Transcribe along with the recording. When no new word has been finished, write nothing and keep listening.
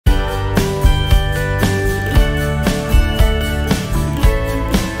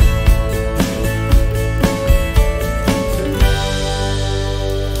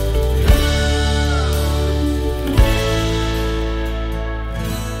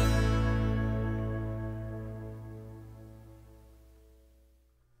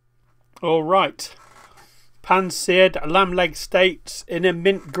All right, pan-seared lamb leg steaks in a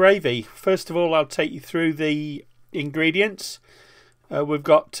mint gravy. First of all, I'll take you through the ingredients. We've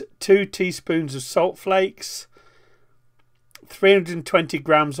got 2 teaspoons of salt flakes, 320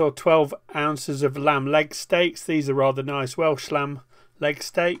 grams or 12 ounces of lamb leg steaks. These are rather nice Welsh lamb leg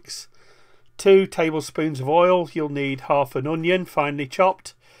steaks. 2 tablespoons of oil. You'll need half an onion finely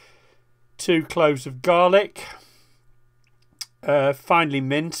chopped, 2 cloves of garlic finely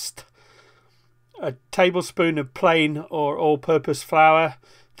minced, a tablespoon of plain or all-purpose flour,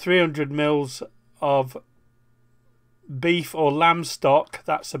 300 ml of beef or lamb stock,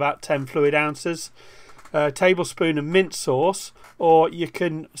 that's about 10 fluid ounces, a tablespoon of mint sauce, or you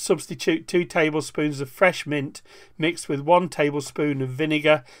can substitute 2 tablespoons of fresh mint mixed with 1 tablespoon of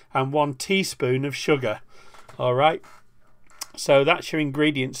vinegar and 1 teaspoon of sugar. Alright, so that's your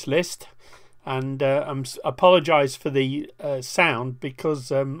ingredients list. And I apologise for the sound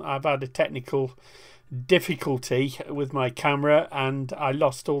because I've had a technical difficulty with my camera and I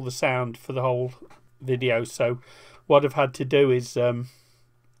lost all the sound for the whole video. So what I've had to do is do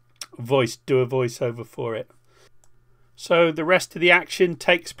a voiceover for it. So the rest of the action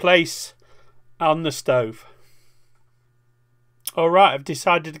takes place on the stove. Alright, I've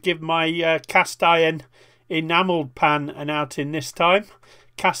decided to give my cast iron enamelled pan an outing this time.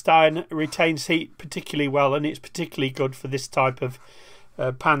 Cast iron retains heat particularly well, and it's particularly good for this type of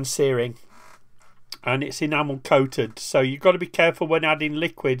pan searing, and it's enamel coated, so you've got to be careful when adding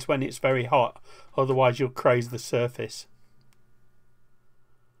liquids when it's very hot, otherwise you'll craze the surface.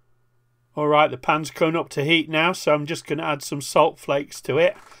 Alright, the pan's going up to heat now, so I'm just going to add some salt flakes to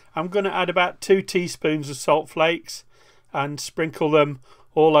it. I'm going to add about 2 teaspoons of salt flakes and sprinkle them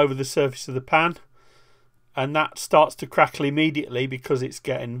all over the surface of the pan. And that starts to crackle immediately because it's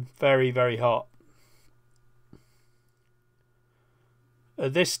getting very, very hot.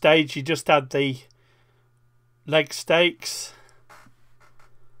 At this stage, you just add the leg steaks.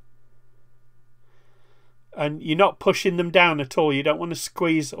 And you're not pushing them down at all. You don't want to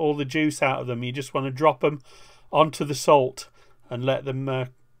squeeze all the juice out of them. You just want to drop them onto the salt and let them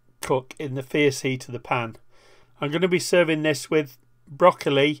cook in the fierce heat of the pan. I'm going to be serving this with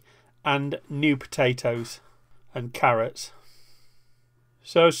broccoli and new potatoes and carrots.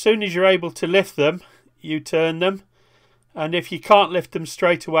 So as soon as you're able to lift them, you turn them, and if you can't lift them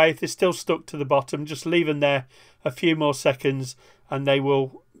straight away, if they're still stuck to the bottom, just leave them there a few more seconds and they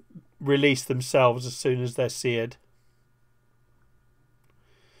will release themselves as soon as they're seared.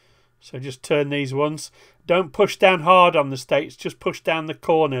 So just turn these ones. Don't push down hard on the steaks, just push down the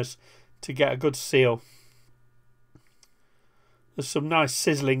corners to get a good seal. There's some nice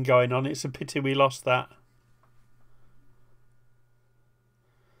sizzling going on. It's a pity we lost that.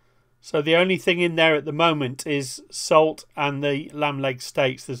 So the only thing in there at the moment is salt and the lamb leg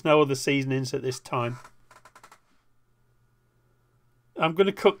steaks. There's no other seasonings at this time. I'm going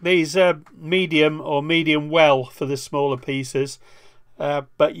to cook these medium or medium well for the smaller pieces.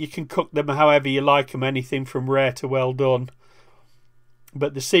 But you can cook them however you like them. Anything from rare to well done.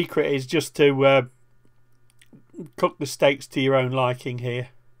 But the secret is just to cook the steaks to your own liking here.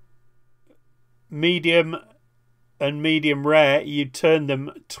 Medium and medium rare, you turn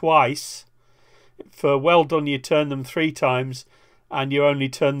them twice. For well done, you turn them 3 times, and you only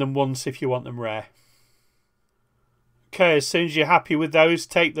turn them once if you want them rare. Okay, as soon as you're happy with those,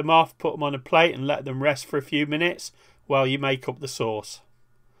 take them off, put them on a plate and let them rest for a few minutes while you make up the sauce.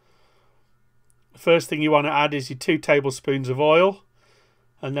 The first thing you want to add is your 2 tablespoons of oil.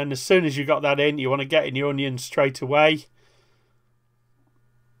 And then as soon as you got that in, you want to get in your onions straight away.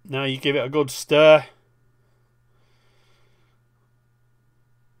 Now you give it a good stir.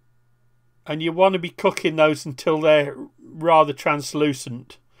 And you want to be cooking those until they're rather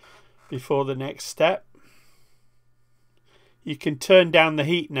translucent before the next step. You can turn down the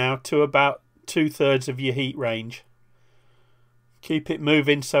heat now to about 2/3 of your heat range. Keep it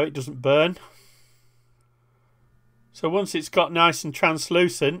moving so it doesn't burn. So once it's got nice and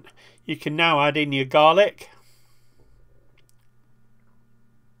translucent, you can now add in your garlic.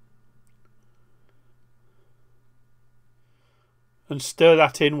 And stir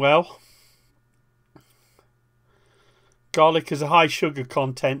that in well. Garlic has a high sugar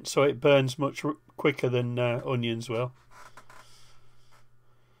content, so it burns much quicker than onions will.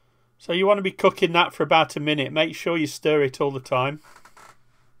 So you want to be cooking that for about a minute. Make sure you stir it all the time.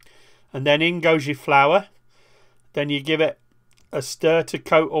 And then in goes your flour. Then you give it a stir to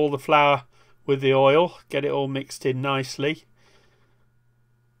coat all the flour with the oil. Get it all mixed in nicely.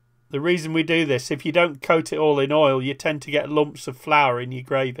 The reason we do this, if you don't coat it all in oil, you tend to get lumps of flour in your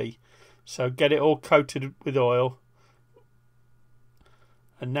gravy. So get it all coated with oil.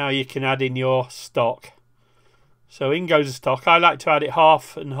 And now you can add in your stock. So in goes the stock. I like to add it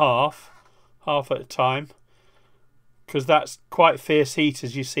half and half at a time, because that's quite fierce heat,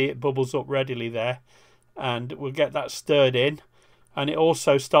 as you see it bubbles up readily there, and we'll get that stirred in, and it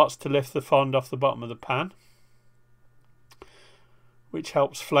also starts to lift the fond off the bottom of the pan, which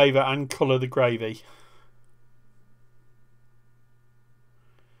helps flavour and colour the gravy.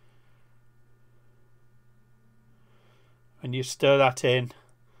 And you stir that in,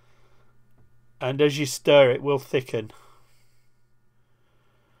 and as you stir it will thicken.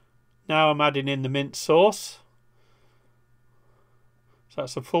 Now I'm adding in the mint sauce. So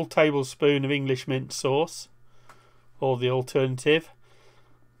that's a full tablespoon of English mint sauce, or the alternative.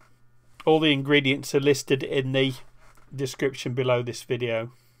 All the ingredients are listed in the description below this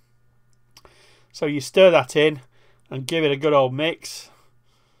video. So you stir that in and give it a good old mix.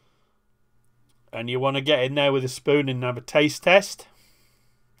 And you want to get in there with a spoon and have a taste test.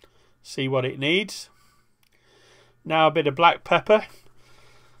 See what it needs. Now a bit of black pepper.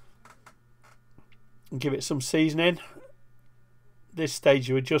 And give it some seasoning. This stage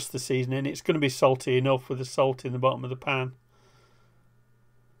you adjust the seasoning. It's going to be salty enough with the salt in the bottom of the pan.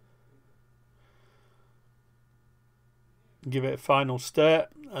 Give it a final stir,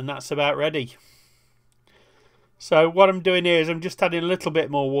 and that's about ready. So what I'm doing here is I'm just adding a little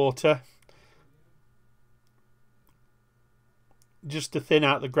bit more water, just to thin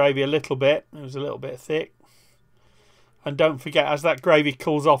out the gravy a little bit. It was a little bit thick. And don't forget, as that gravy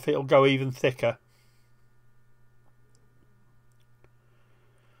cools off, it'll go even thicker.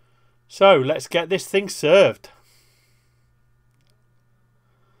 So let's get this thing served.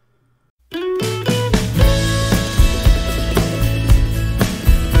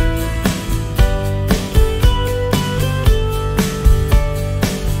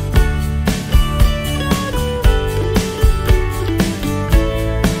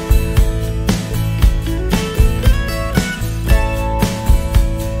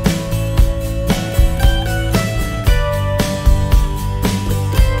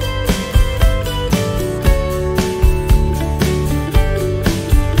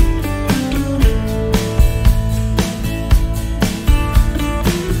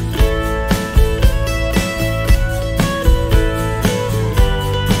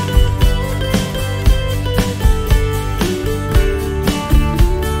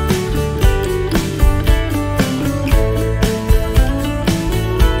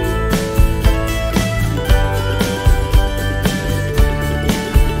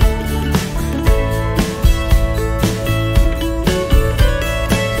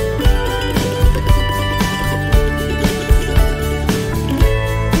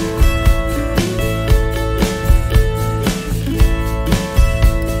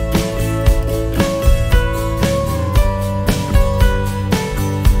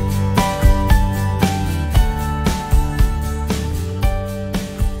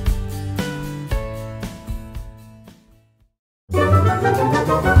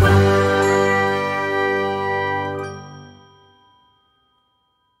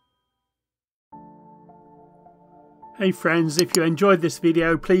 Hey friends, if you enjoyed this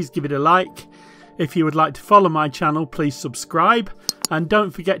video, please give it a like. If you would like to follow my channel, please subscribe, and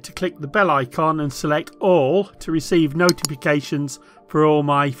don't forget to click the bell icon and select all to receive notifications for all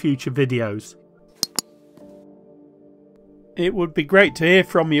my future videos. It would be great to hear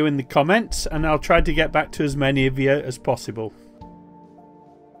from you in the comments, and I'll try to get back to as many of you as possible.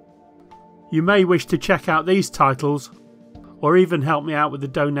 You may wish to check out these titles, or even help me out with a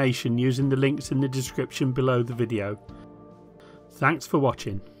donation using the links in the description below the video. Thanks for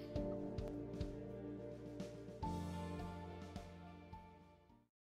watching.